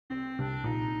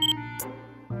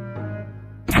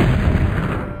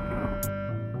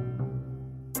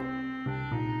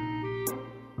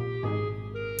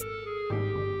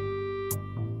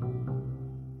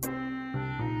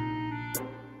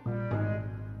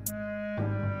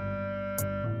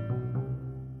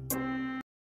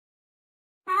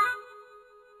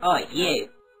Oh, you.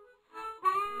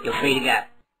 You're free to go.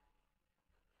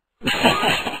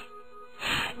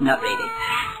 Not really,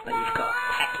 but you've got a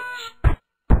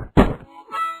package.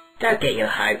 Don't get your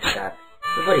hopes up.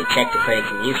 We've already checked it for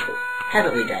anything useful,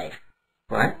 haven't we, Dave?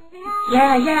 What?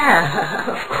 Yeah,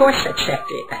 of course I checked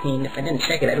it. I mean, if I didn't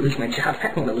check it, I'd lose my job. I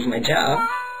don't want to lose my job.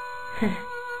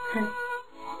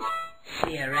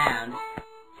 See you around.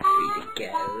 Free to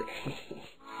go.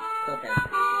 Thought that was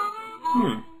pretty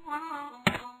good.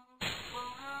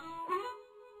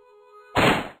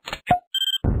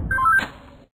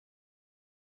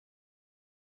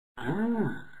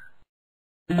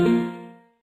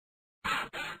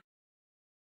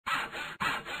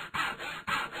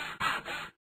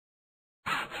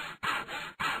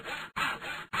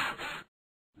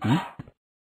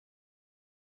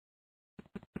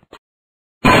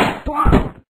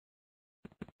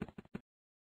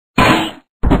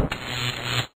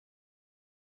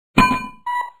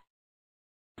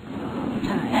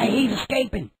 Hey, he's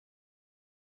escaping.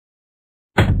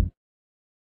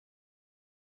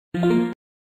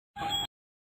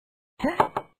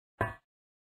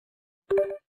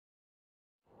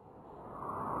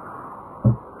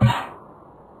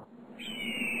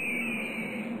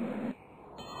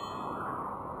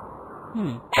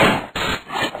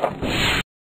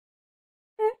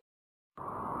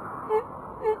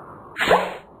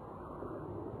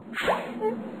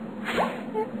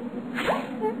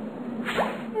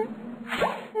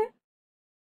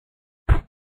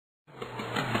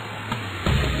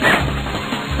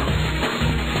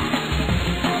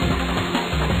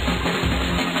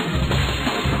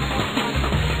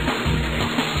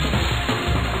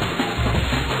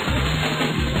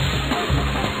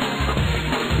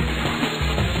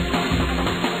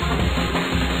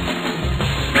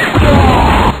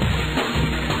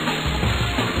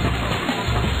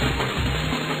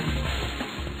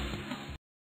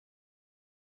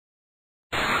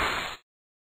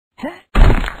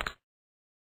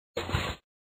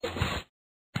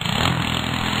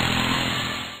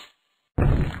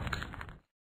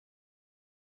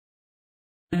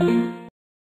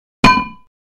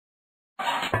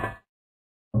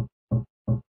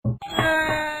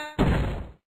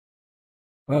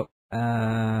 Well,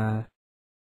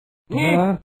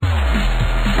 yeah.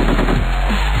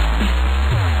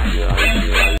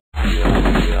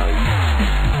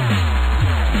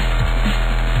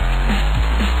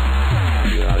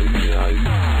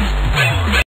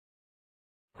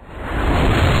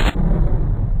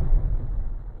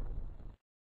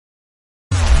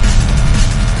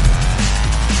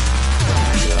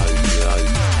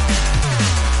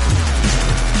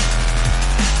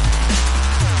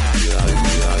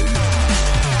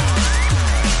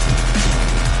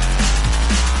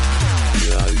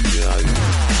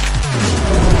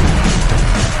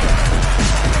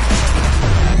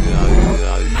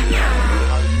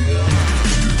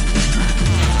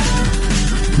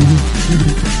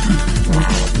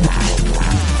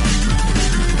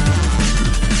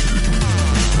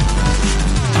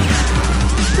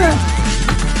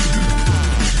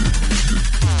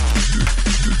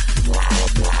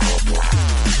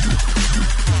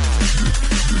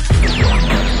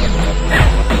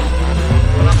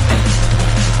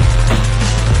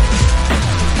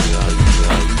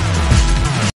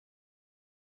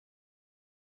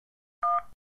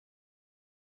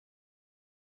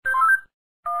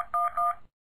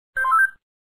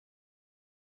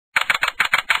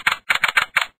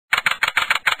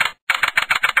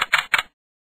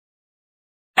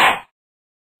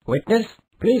 Witness,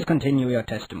 please continue your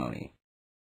testimony.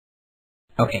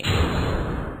 Okay.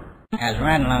 I was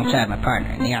riding alongside my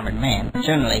partner, the armored man.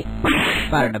 Suddenly,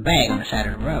 spotted a bag on the side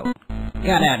of the road.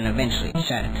 Got out and eventually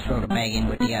decided to throw the bag in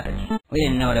with the others. We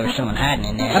didn't know there was someone hiding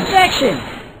in there. Objection!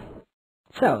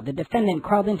 So, the defendant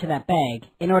crawled into that bag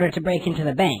in order to break into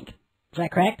the bank. Is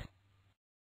that correct?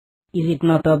 Is it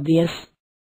not obvious?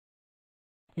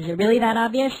 Is it really that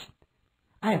obvious?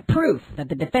 I have proof that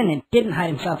the defendant didn't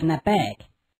hide himself in that bag.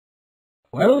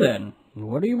 Well then,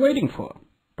 what are you waiting for?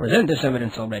 Present this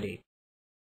evidence already.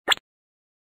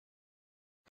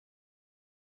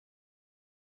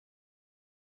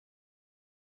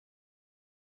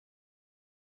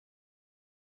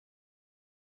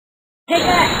 Take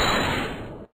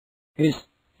that!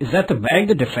 Is that the bag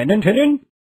the defendant hid in?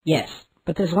 Yes,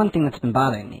 but there's one thing that's been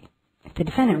bothering me. If the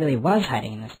defendant really was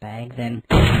hiding in this bag, then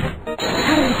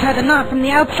how did he tie the knot from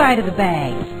the outside of the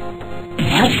bag?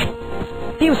 What?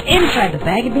 If he was inside the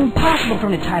bag, it'd be impossible for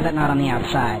him to tie that knot on the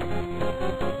outside.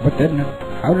 But then,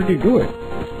 how did he do it?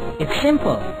 It's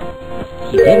simple.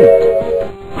 He didn't.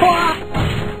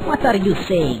 What are you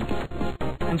saying?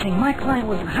 I'm saying my client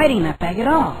wasn't hiding that bag at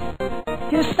all.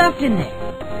 He was stuffed in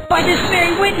there. By this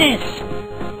very witness!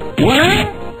 What?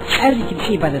 As you can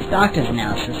see by this doctor's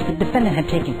analysis, the defendant had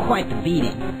taken quite the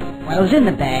beating. While he was in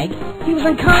the bag, he was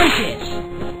unconscious.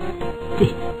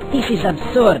 This is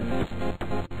absurd.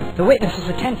 The witness was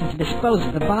attempting to dispose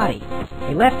of the body.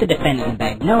 He left the defendant in the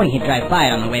bag, knowing he'd drive by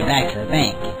it on the way back to the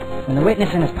bank. When the witness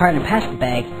and his partner passed the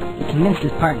bag, he convinced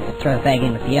his partner to throw the bag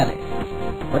in with the others.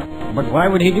 But why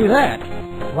would he do that?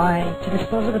 Why, to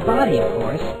dispose of the body, of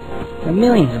course. There were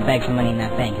millions of bags of money in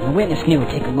that bank, and the witness knew it would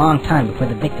take a long time before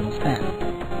the victim was found.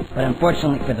 But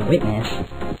unfortunately for the witness,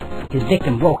 his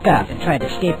victim woke up and tried to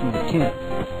escape from the tomb.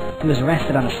 He was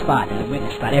arrested on the spot, and the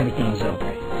witness thought everything was over.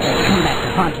 So he's come back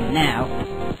to haunt him now.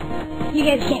 You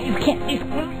guys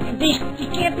can't, this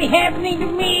can't be happening to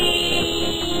me!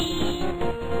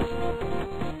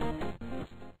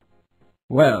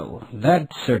 Well, that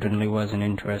certainly was an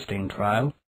interesting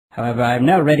trial. However, I am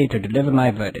now ready to deliver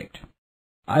my verdict.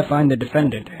 I find the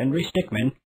defendant, Henry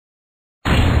Stickmin,